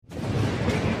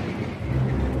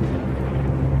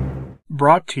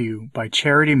Brought to you by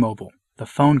Charity Mobile, the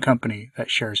phone company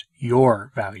that shares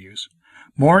your values.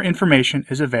 More information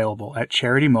is available at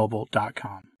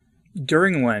CharityMobile.com.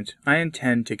 During Lent, I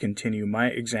intend to continue my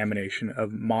examination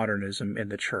of modernism in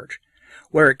the Church,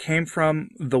 where it came from,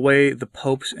 the way the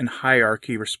popes and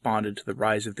hierarchy responded to the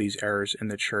rise of these errors in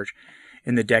the Church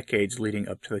in the decades leading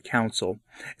up to the Council,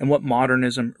 and what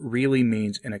modernism really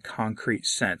means in a concrete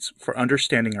sense for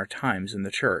understanding our times in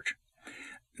the Church.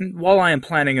 While I am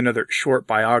planning another short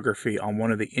biography on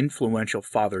one of the influential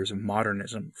fathers of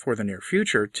modernism for the near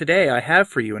future, today I have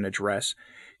for you an address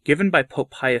given by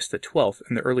Pope Pius XII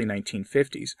in the early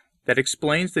 1950s that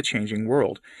explains the changing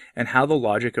world and how the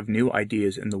logic of new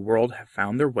ideas in the world have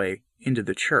found their way into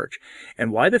the Church,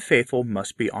 and why the faithful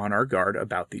must be on our guard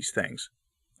about these things.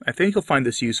 I think you'll find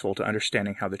this useful to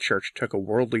understanding how the Church took a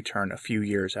worldly turn a few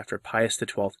years after Pius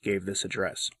XII gave this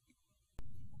address.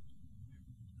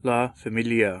 La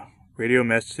Familia, radio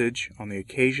message on the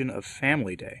occasion of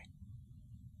Family Day,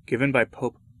 given by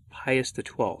Pope Pius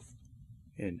XII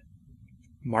in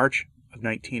March of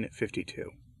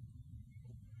 1952.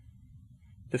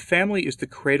 The family is the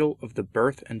cradle of the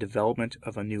birth and development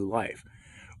of a new life,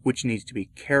 which needs to be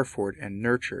cared for and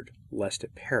nurtured, lest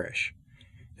it perish.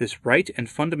 This right and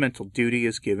fundamental duty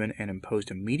is given and imposed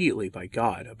immediately by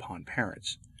God upon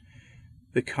parents.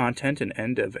 The content and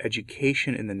end of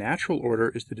education in the natural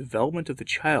order is the development of the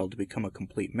child to become a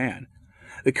complete man.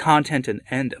 The content and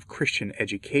end of Christian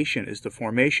education is the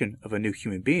formation of a new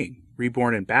human being,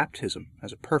 reborn in baptism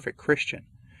as a perfect Christian.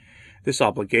 This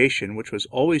obligation, which was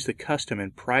always the custom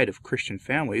and pride of Christian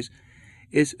families,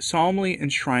 is solemnly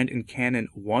enshrined in Canon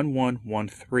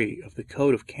 1113 of the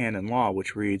Code of Canon Law,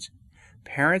 which reads,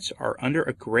 "Parents are under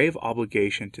a grave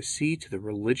obligation to see to the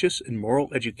religious and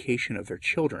moral education of their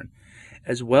children,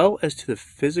 as well as to the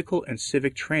physical and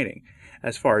civic training,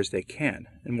 as far as they can,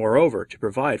 and moreover to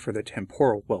provide for their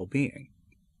temporal well-being."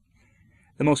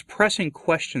 The most pressing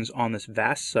questions on this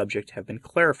vast subject have been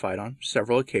clarified on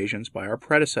several occasions by our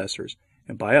predecessors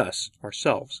and by us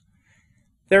ourselves.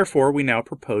 Therefore, we now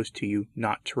propose to you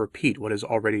not to repeat what has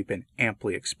already been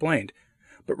amply explained,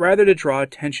 but rather to draw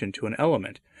attention to an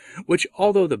element, which,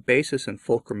 although the basis and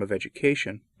fulcrum of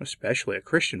education, especially a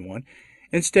Christian one,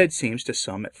 instead seems to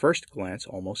some at first glance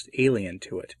almost alien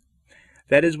to it.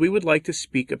 That is, we would like to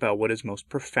speak about what is most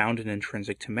profound and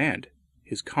intrinsic to man,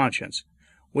 his conscience.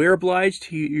 We are obliged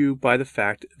to you by the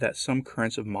fact that some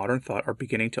currents of modern thought are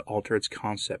beginning to alter its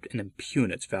concept and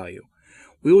impugn its value.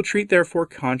 We will treat, therefore,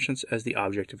 conscience as the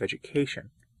object of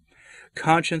education.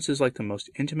 Conscience is like the most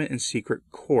intimate and secret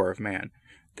core of man.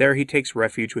 There he takes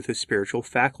refuge with his spiritual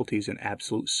faculties in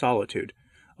absolute solitude,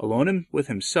 alone with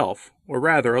himself, or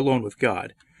rather alone with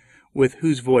God, with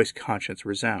whose voice conscience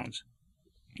resounds,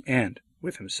 and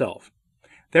with himself.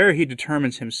 There he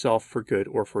determines himself for good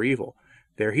or for evil.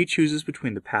 There he chooses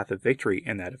between the path of victory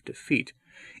and that of defeat.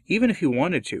 Even if he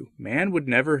wanted to, man would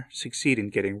never succeed in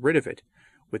getting rid of it.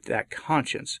 With that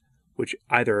conscience, which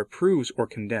either approves or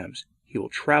condemns, he will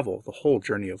travel the whole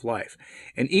journey of life,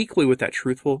 and equally with that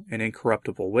truthful and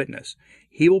incorruptible witness,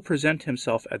 he will present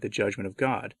himself at the judgment of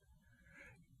God.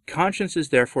 Conscience is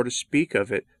therefore, to speak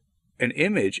of it, an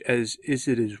image as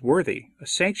it is worthy, a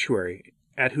sanctuary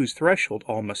at whose threshold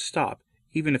all must stop,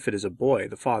 even if it is a boy,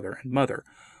 the father and mother.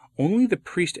 Only the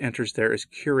priest enters there as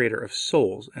curator of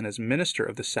souls and as minister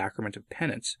of the sacrament of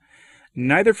penance.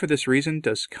 Neither for this reason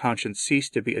does conscience cease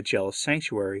to be a jealous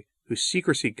sanctuary, whose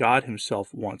secrecy God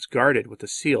himself once guarded with the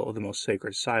seal of the most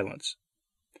sacred silence.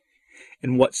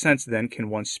 In what sense, then, can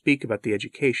one speak about the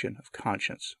education of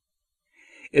conscience?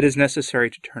 It is necessary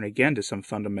to turn again to some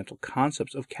fundamental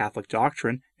concepts of Catholic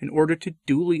doctrine in order to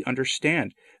duly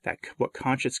understand what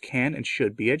conscience can and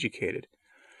should be educated.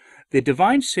 The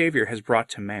divine Savior has brought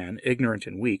to man, ignorant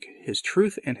and weak, his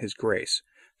truth and his grace.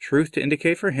 Truth to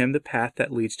indicate for him the path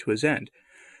that leads to his end.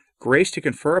 Grace to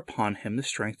confer upon him the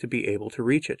strength to be able to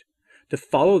reach it. To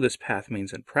follow this path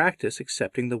means in practice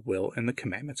accepting the will and the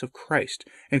commandments of Christ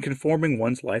and conforming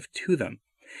one's life to them.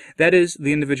 That is,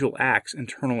 the individual acts,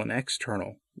 internal and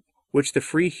external, which the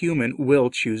free human will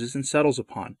chooses and settles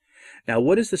upon. Now,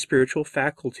 what is the spiritual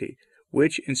faculty,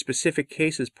 which in specific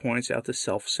cases points out the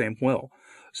self-same will,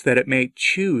 so that it may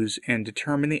choose and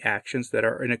determine the actions that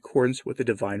are in accordance with the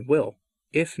divine will,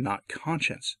 if not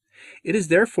conscience? It is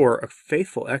therefore a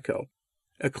faithful echo,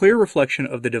 a clear reflection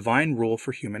of the divine rule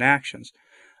for human actions.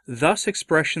 Thus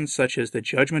expressions such as the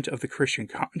judgment of the Christian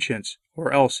conscience,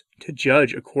 or else to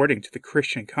judge according to the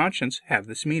Christian conscience, have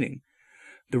this meaning.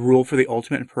 The rule for the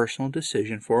ultimate and personal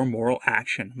decision for a moral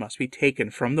action must be taken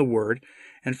from the word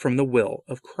and from the will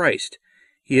of Christ.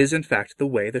 He is in fact the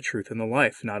way, the truth, and the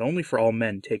life, not only for all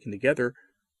men taken together,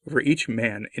 over each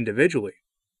man individually.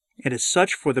 It is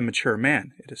such for the mature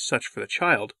man, it is such for the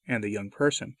child and the young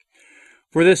person.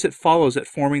 For this it follows that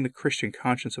forming the Christian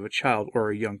conscience of a child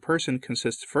or a young person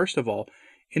consists first of all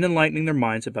in enlightening their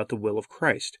minds about the will of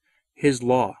Christ, His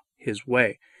law, His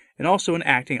way, and also in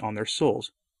acting on their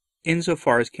souls,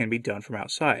 insofar as can be done from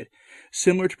outside,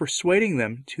 similar to persuading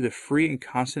them to the free and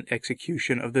constant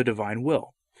execution of the divine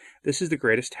will. This is the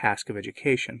greatest task of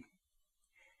education.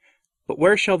 But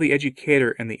where shall the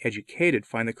educator and the educated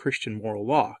find the Christian moral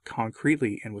law,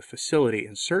 concretely and with facility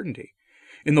and certainty?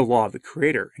 In the law of the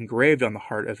Creator, engraved on the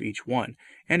heart of each one,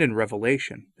 and in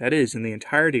revelation, that is, in the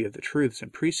entirety of the truths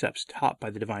and precepts taught by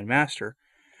the Divine Master.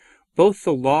 Both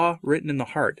the law written in the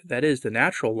heart, that is, the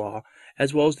natural law,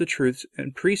 as well as the truths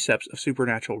and precepts of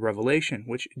supernatural revelation,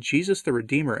 which Jesus the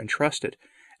Redeemer entrusted,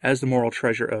 as the moral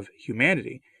treasure of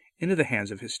humanity, into the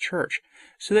hands of His Church,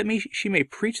 so that she may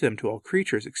preach them to all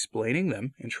creatures, explaining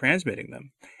them and transmitting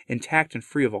them, intact and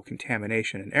free of all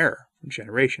contamination and error, from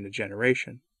generation to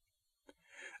generation.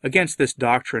 Against this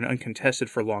doctrine, uncontested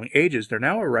for long ages, there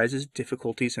now arises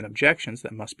difficulties and objections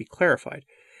that must be clarified.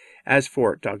 As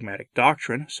for dogmatic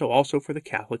doctrine, so also for the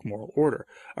Catholic moral order,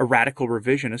 a radical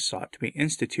revision is sought to be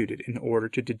instituted in order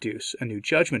to deduce a new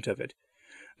judgment of it.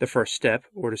 The first step,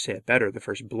 or to say it better, the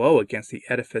first blow against the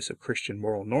edifice of Christian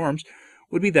moral norms,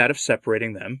 would be that of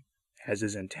separating them, as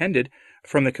is intended,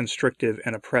 from the constrictive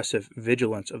and oppressive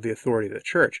vigilance of the authority of the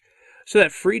Church, so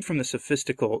that, freed from the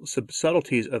sophistical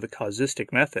subtleties of the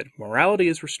causistic method, morality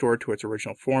is restored to its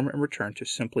original form and returned to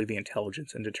simply the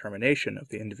intelligence and determination of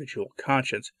the individual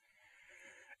conscience.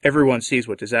 Everyone sees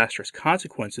what disastrous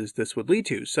consequences this would lead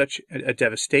to, such a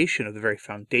devastation of the very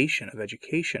foundation of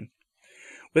education.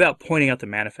 Without pointing out the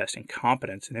manifest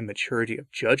incompetence and immaturity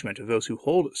of judgment of those who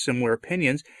hold similar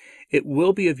opinions, it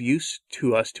will be of use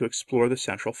to us to explore the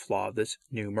central flaw of this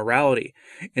new morality.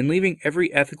 In leaving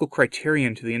every ethical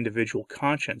criterion to the individual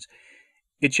conscience,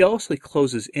 it jealously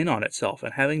closes in on itself,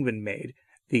 and having been made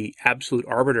the absolute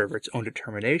arbiter of its own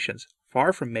determinations,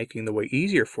 far from making the way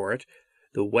easier for it,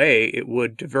 the way it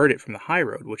would divert it from the high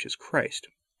road, which is Christ.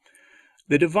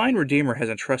 The Divine Redeemer has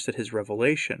entrusted His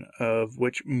revelation, of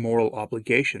which moral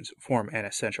obligations form an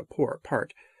essential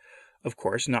part, of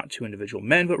course, not to individual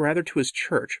men, but rather to His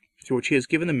Church, to which He has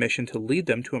given the mission to lead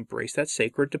them to embrace that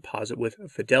sacred deposit with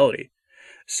fidelity.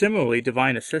 Similarly,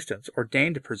 divine assistance,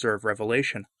 ordained to preserve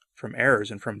revelation from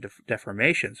errors and from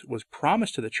deformations, was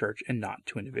promised to the Church and not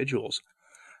to individuals.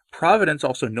 Providence,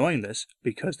 also knowing this,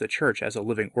 because the Church, as a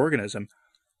living organism,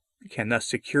 can thus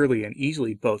securely and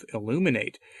easily both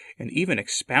illuminate and even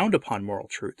expound upon moral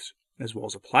truths, as well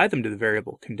as apply them to the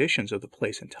variable conditions of the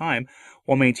place and time,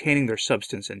 while maintaining their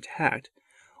substance intact.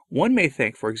 One may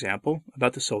think, for example,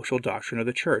 about the social doctrine of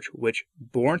the Church, which,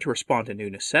 born to respond to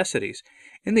new necessities,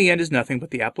 in the end is nothing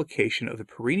but the application of the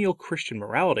perennial Christian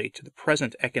morality to the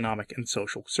present economic and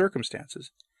social circumstances.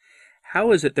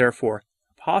 How is it, therefore,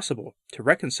 possible to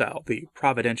reconcile the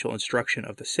providential instruction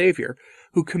of the Savior,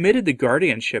 who committed the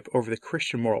guardianship over the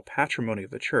Christian moral patrimony of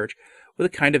the Church, with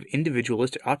a kind of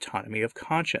individualistic autonomy of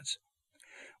conscience?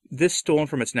 This, stolen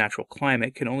from its natural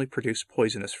climate, can only produce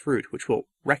poisonous fruit, which will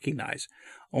recognize.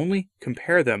 Only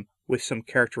compare them with some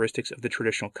characteristics of the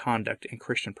traditional conduct and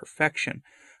Christian perfection,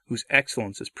 whose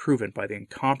excellence is proven by the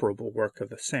incomparable work of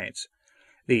the saints.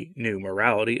 The new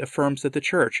morality affirms that the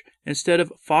Church, instead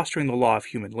of fostering the law of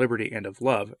human liberty and of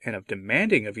love, and of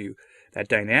demanding of you that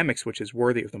dynamics which is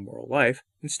worthy of the moral life,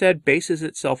 instead bases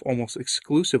itself almost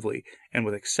exclusively, and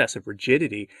with excessive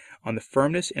rigidity, on the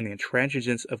firmness and the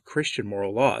intransigence of Christian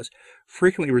moral laws,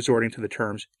 frequently resorting to the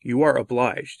terms, "you are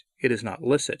obliged," "it is not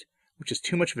licit," which is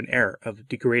too much of an error of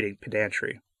degrading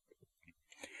pedantry.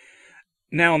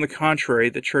 Now, on the contrary,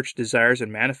 the Church desires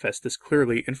and manifests this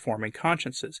clearly in forming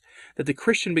consciences, that the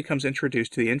Christian becomes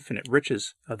introduced to the infinite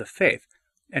riches of the faith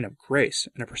and of grace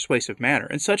in a persuasive manner,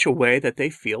 in such a way that they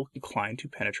feel inclined to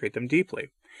penetrate them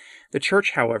deeply. The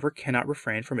Church, however, cannot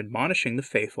refrain from admonishing the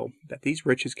faithful that these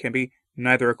riches can be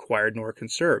neither acquired nor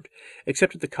conserved,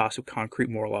 except at the cost of concrete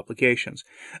moral obligations.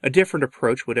 A different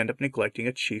approach would end up neglecting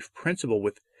a chief principle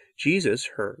which Jesus,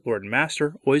 her Lord and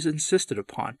Master, always insisted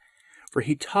upon. For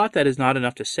He taught that it is not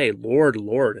enough to say, "Lord,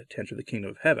 Lord," to enter the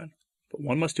kingdom of heaven, but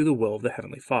one must do the will of the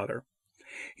Heavenly Father.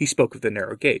 He spoke of the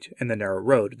narrow gate and the narrow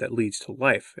road that leads to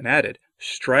life, and added,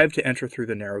 "Strive to enter through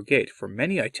the narrow gate, for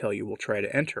many, I tell you, will try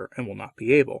to enter and will not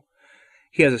be able."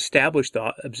 He has established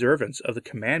the observance of the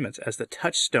commandments as the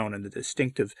touchstone and the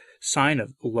distinctive sign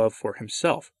of love for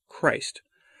Himself, Christ.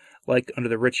 Like unto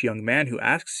the rich young man who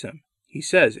asks Him, He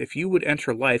says, "If you would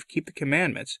enter life, keep the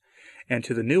commandments." And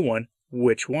to the new one,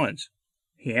 "Which ones?"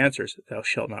 He answers, "Thou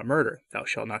shalt not murder, thou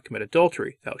shalt not commit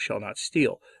adultery, thou shalt not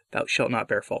steal, Thou shalt not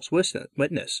bear false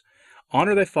witness.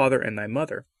 Honor thy father and thy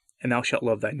mother, and thou shalt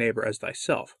love thy neighbor as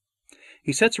thyself.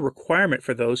 He sets a requirement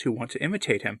for those who want to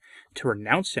imitate him, to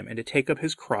renounce him and to take up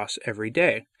his cross every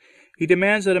day. He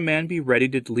demands that a man be ready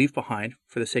to leave behind,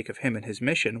 for the sake of him and his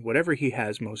mission, whatever he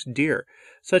has most dear,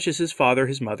 such as his father,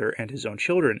 his mother, and his own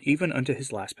children, even unto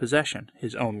his last possession,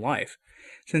 his own life.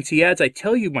 Since he adds, I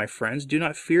tell you, my friends, do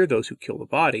not fear those who kill the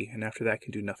body, and after that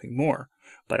can do nothing more.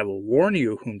 But I will warn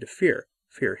you whom to fear.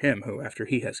 Fear him who, after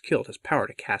he has killed, has power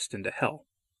to cast into hell.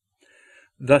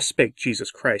 Thus spake Jesus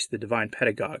Christ, the divine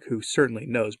pedagogue, who certainly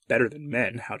knows better than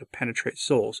men how to penetrate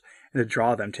souls and to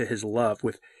draw them to his love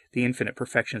with the infinite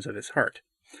perfections of his heart,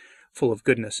 full of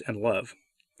goodness and love.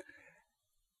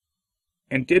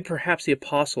 And did perhaps the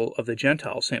apostle of the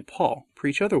Gentiles, St. Paul,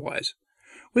 preach otherwise?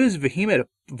 With his vehement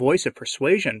voice of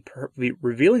persuasion,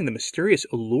 revealing the mysterious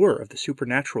allure of the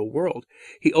supernatural world,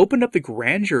 he opened up the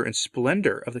grandeur and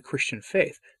splendor of the Christian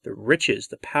faith, the riches,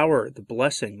 the power, the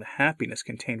blessing, the happiness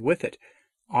contained with it,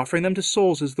 offering them to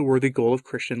souls as the worthy goal of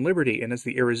Christian liberty and as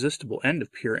the irresistible end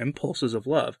of pure impulses of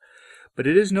love. But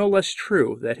it is no less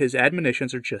true that his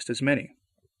admonitions are just as many,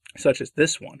 such as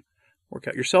this one, work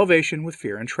out your salvation with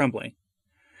fear and trembling,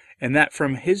 and that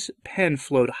from his pen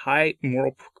flowed high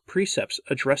moral precepts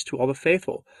addressed to all the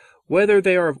faithful, whether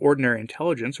they are of ordinary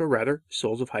intelligence or rather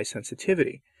souls of high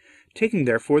sensitivity. Taking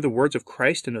therefore the words of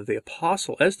Christ and of the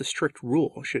Apostle as the strict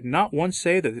rule, should not one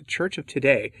say that the Church of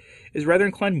today is rather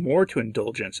inclined more to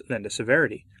indulgence than to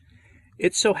severity?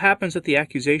 It so happens that the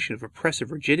accusation of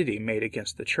oppressive rigidity made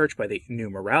against the Church by the new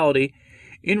morality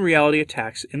in reality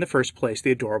attacks in the first place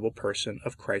the adorable person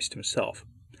of Christ himself.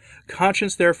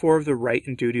 Conscious therefore of the right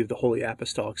and duty of the Holy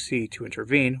Apostolic See to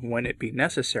intervene, when it be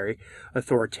necessary,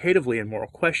 authoritatively in moral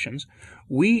questions,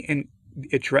 we, in the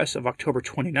address of October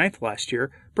 29th last year,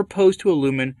 proposed to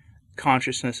illumine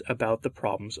consciousness about the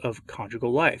problems of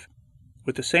conjugal life.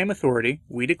 With the same authority,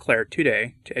 we declare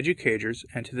today to educators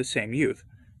and to the same youth.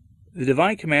 The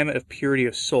divine commandment of purity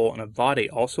of soul and of body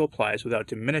also applies without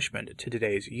diminishment to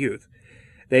today's youth.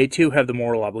 They too have the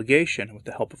moral obligation, with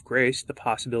the help of grace, the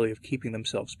possibility of keeping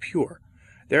themselves pure.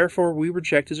 Therefore, we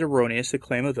reject as erroneous the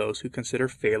claim of those who consider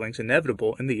failings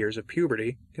inevitable in the years of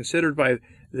puberty, considered by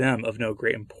them of no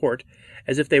great import,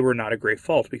 as if they were not a great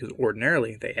fault, because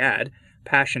ordinarily, they add,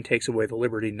 passion takes away the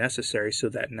liberty necessary so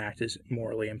that an act is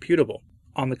morally imputable.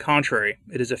 On the contrary,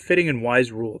 it is a fitting and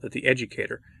wise rule that the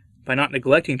educator, by not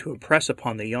neglecting to impress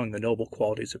upon the young the noble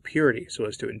qualities of purity, so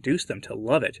as to induce them to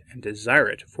love it and desire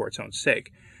it for its own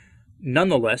sake,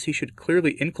 nonetheless he should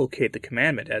clearly inculcate the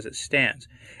commandment as it stands,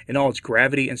 in all its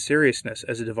gravity and seriousness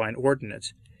as a divine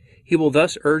ordinance. He will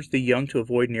thus urge the young to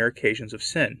avoid near occasions of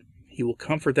sin. He will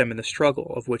comfort them in the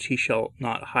struggle, of which he shall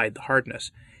not hide the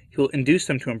hardness. He will induce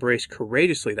them to embrace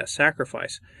courageously that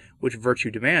sacrifice which virtue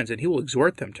demands, and he will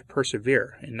exhort them to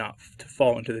persevere, and not to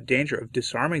fall into the danger of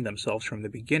disarming themselves from the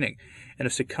beginning, and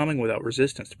of succumbing without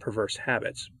resistance to perverse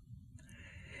habits.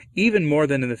 Even more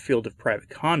than in the field of private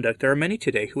conduct, there are many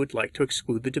today who would like to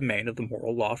exclude the domain of the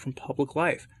moral law from public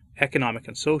life, economic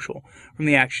and social, from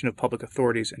the action of public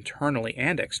authorities internally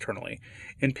and externally,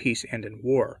 in peace and in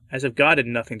war. As if God had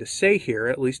nothing to say here,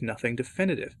 at least nothing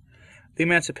definitive. The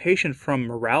emancipation from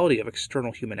morality of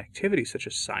external human activities such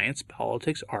as science,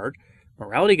 politics, art,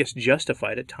 morality gets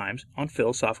justified at times on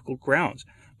philosophical grounds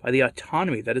by the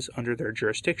autonomy that is under their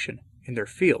jurisdiction, in their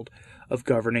field, of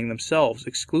governing themselves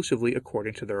exclusively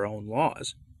according to their own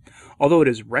laws, although it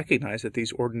is recognized that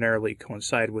these ordinarily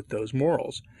coincide with those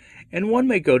morals. And one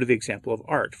may go to the example of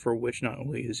art, for which not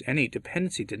only is any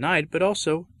dependency denied, but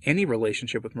also any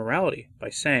relationship with morality, by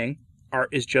saying, art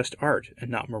is just art, and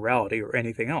not morality or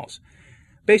anything else,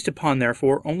 based upon,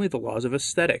 therefore, only the laws of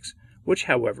aesthetics, which,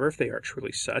 however, if they are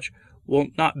truly such, will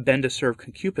not bend to serve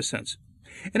concupiscence.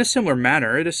 In a similar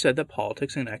manner, it is said that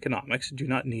politics and economics do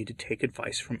not need to take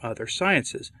advice from other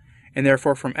sciences, and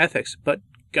therefore from ethics, but,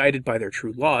 guided by their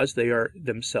true laws, they are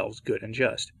themselves good and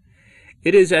just.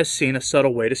 It is, as seen, a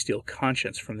subtle way to steal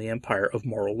conscience from the empire of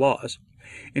moral laws.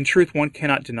 In truth, one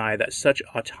cannot deny that such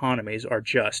autonomies are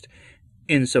just,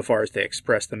 insofar as they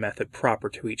express the method proper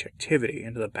to each activity,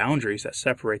 and the boundaries that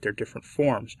separate their different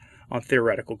forms on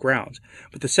theoretical grounds.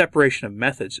 But the separation of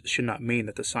methods should not mean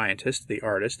that the scientist, the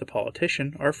artist, the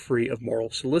politician are free of moral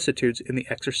solicitudes in the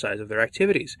exercise of their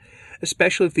activities,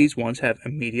 especially if these ones have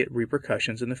immediate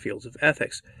repercussions in the fields of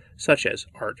ethics, such as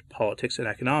art, politics, and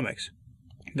economics.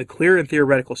 The clear and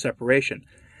theoretical separation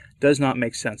does not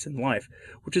make sense in life,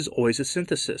 which is always a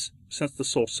synthesis, since the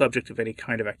sole subject of any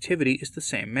kind of activity is the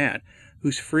same man,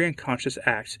 whose free and conscious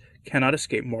acts cannot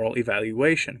escape moral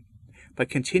evaluation. By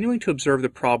continuing to observe the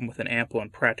problem with an ample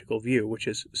and practical view, which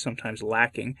is sometimes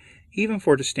lacking, even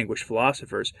for distinguished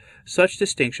philosophers, such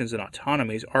distinctions and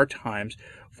autonomies are times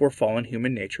for fallen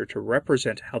human nature to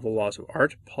represent how the laws of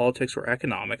art, politics, or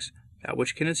economics, that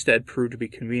which can instead prove to be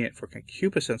convenient for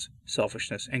concupiscence,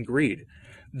 selfishness, and greed.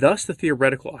 Thus the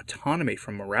theoretical autonomy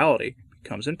from morality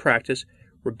becomes in practice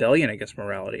rebellion against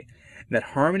morality, and that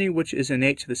harmony which is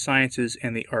innate to the sciences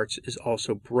and the arts is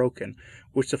also broken,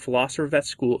 which the philosopher of that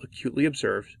school acutely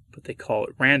observes, but they call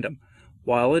it random,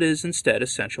 while it is instead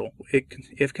essential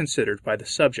if considered by the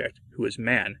subject, who is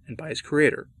man, and by his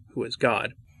creator, who is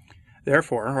God.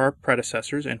 Therefore, our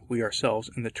predecessors and we ourselves,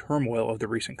 in the turmoil of the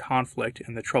recent conflict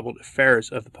and the troubled affairs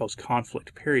of the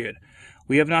post-conflict period,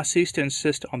 we have not ceased to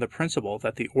insist on the principle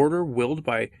that the order willed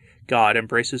by God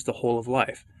embraces the whole of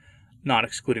life, not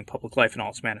excluding public life in all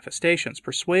its manifestations,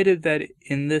 persuaded that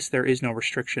in this there is no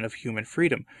restriction of human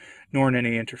freedom, nor in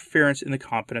any interference in the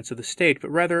competence of the state,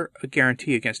 but rather a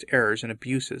guarantee against errors and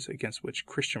abuses against which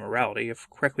Christian morality, if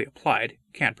correctly applied,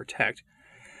 can protect.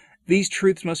 These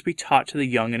truths must be taught to the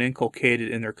young and inculcated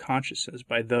in their consciences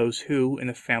by those who, in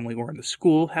the family or in the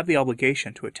school, have the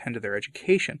obligation to attend to their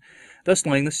education, thus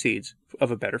laying the seeds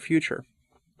of a better future.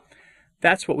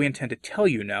 That's what we intend to tell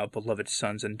you now, beloved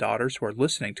sons and daughters who are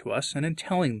listening to us, and in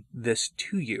telling this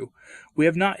to you, we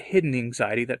have not hidden the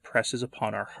anxiety that presses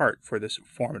upon our heart for this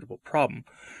formidable problem,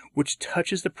 which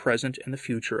touches the present and the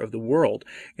future of the world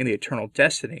and the eternal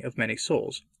destiny of many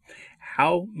souls.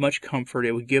 How much comfort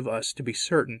it would give us to be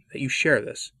certain that you share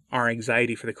this, our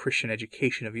anxiety for the Christian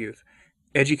education of youth.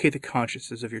 Educate the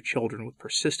consciences of your children with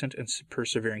persistent and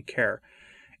persevering care.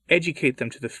 Educate them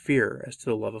to the fear as to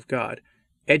the love of God.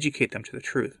 Educate them to the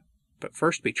truth. But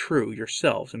first be true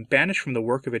yourselves, and banish from the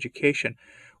work of education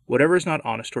whatever is not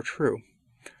honest or true.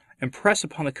 Impress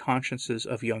upon the consciences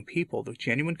of young people the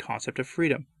genuine concept of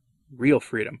freedom, real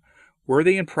freedom,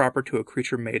 worthy and proper to a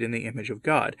creature made in the image of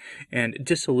God, and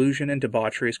disillusion and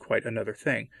debauchery is quite another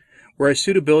thing. Whereas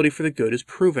suitability for the good is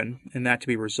proven, and that to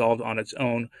be resolved on its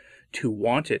own to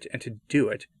want it and to do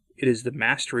it, it is the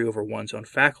mastery over one's own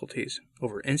faculties,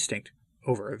 over instinct,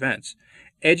 over events.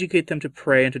 Educate them to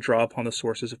pray and to draw upon the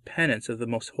sources of penance of the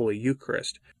most holy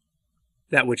Eucharist,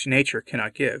 that which nature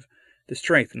cannot give, the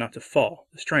strength not to fall,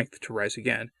 the strength to rise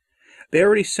again. They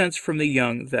already sense from the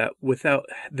young that without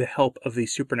the help of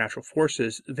these supernatural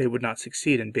forces they would not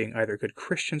succeed in being either good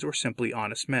Christians or simply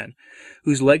honest men,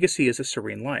 whose legacy is a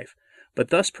serene life. But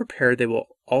thus prepared they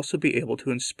will also be able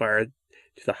to inspire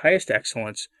to the highest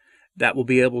excellence, that will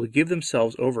be able to give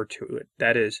themselves over to it,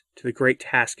 that is, to the great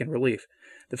task in relief,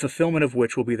 the fulfillment of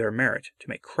which will be their merit, to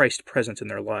make Christ present in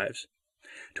their lives.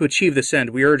 To achieve this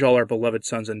end, we urge all our beloved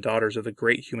sons and daughters of the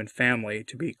great human family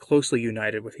to be closely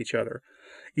united with each other,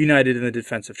 united in the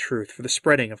defense of truth, for the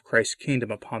spreading of Christ's kingdom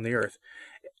upon the earth.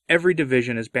 Every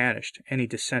division is banished, any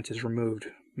dissent is removed.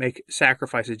 Make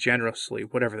sacrifices generously,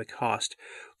 whatever the cost,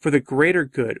 for the greater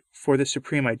good, for the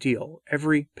supreme ideal,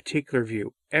 every particular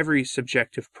view, every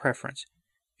subjective preference.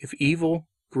 If evil,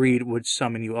 greed would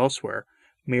summon you elsewhere,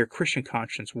 may your Christian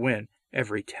conscience win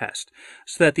every test,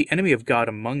 so that the enemy of God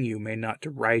among you may not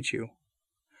deride you.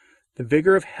 The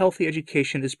vigor of healthy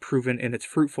education is proven in its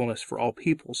fruitfulness for all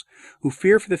peoples, who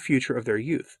fear for the future of their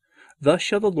youth. Thus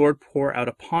shall the Lord pour out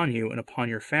upon you and upon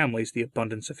your families the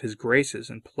abundance of his graces,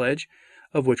 and pledge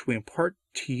of which we impart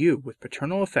to you with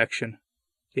paternal affection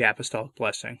the apostolic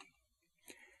blessing.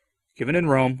 Given in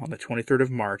Rome on the 23rd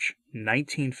of March,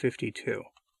 1952,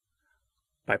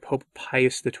 by Pope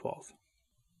Pius XII.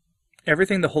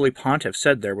 Everything the Holy Pontiff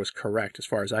said there was correct, as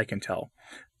far as I can tell.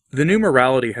 The new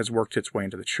morality has worked its way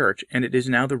into the Church, and it is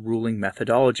now the ruling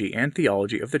methodology and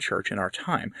theology of the Church in our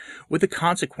time, with the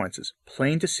consequences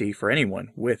plain to see for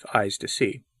anyone with eyes to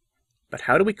see. But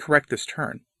how do we correct this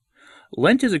turn?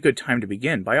 Lent is a good time to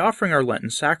begin by offering our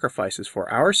Lenten sacrifices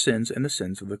for our sins and the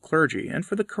sins of the clergy, and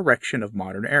for the correction of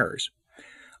modern errors.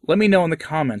 Let me know in the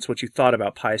comments what you thought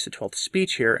about Pius XII's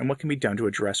speech here, and what can be done to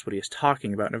address what he is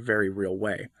talking about in a very real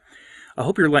way. I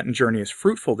hope your Lenten journey is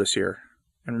fruitful this year,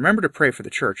 and remember to pray for the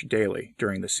Church daily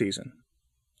during this season.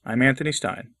 I'm Anthony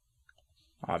Stein.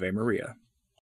 Ave Maria.